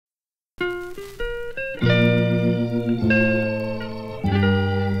Oh,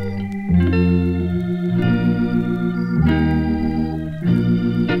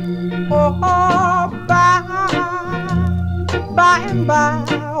 by and by,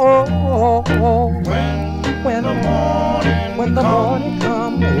 oh, when the morning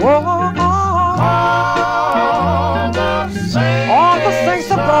comes, all the saints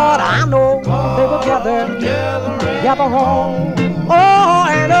of God, I know they will gather home. Oh,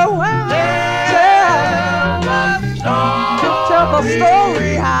 and tell the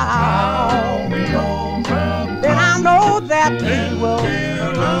story how. Then I know that we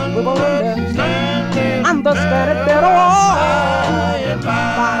will understand it better. Oh,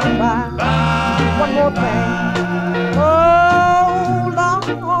 by and by, one more thing. Oh,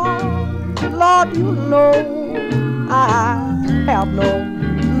 Lord, you know I have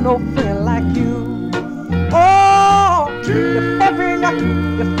no friend like you. Oh, if heaven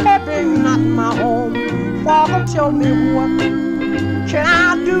not my home, Father, tell me what can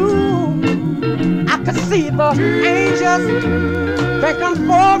I do? I could see the angels beckon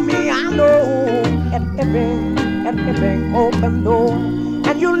for me. I know at every open door,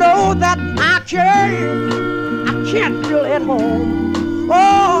 and you know that I can't feel at home.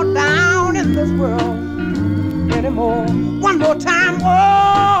 Oh, down in this world anymore. One more time.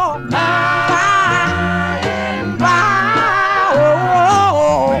 Oh, by and by.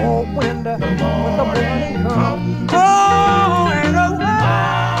 Oh, when the morning comes. Oh, and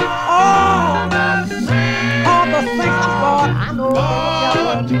all the saints of God, I know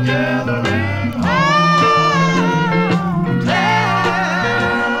they're together.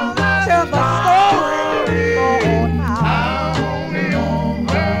 Tell the story, Lord, how we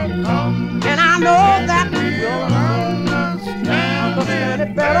overcome. And I know that we will understand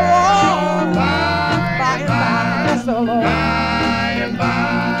it better. Oh, by and by, yes, the Lord. By and by.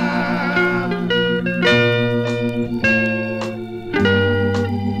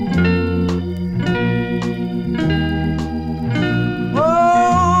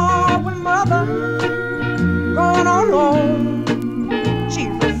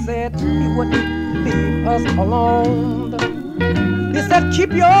 Us alone. He said,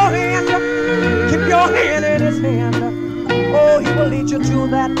 keep your hand in his hand. Oh, he will lead you to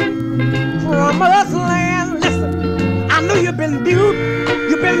that promised land. Listen, I know you've been built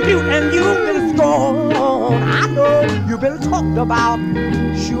and you've been strong. I know you've been talked about,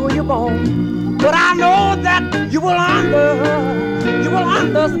 sure you won't. But I know that you will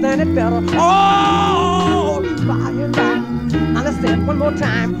understand it better. Oh, by and by. Understand one more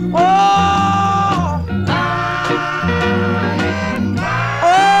time. Oh,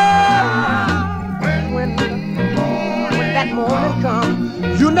 morning come,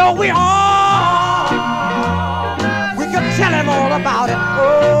 you know we could tell him all about it.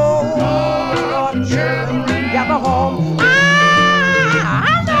 Oh, Lord, children, gather home.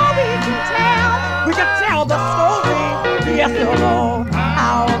 I know we could tell the story, yes, Lord,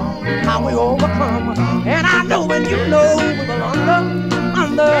 how we overcome. And I know when you know we will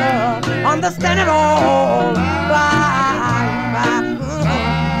understand it all.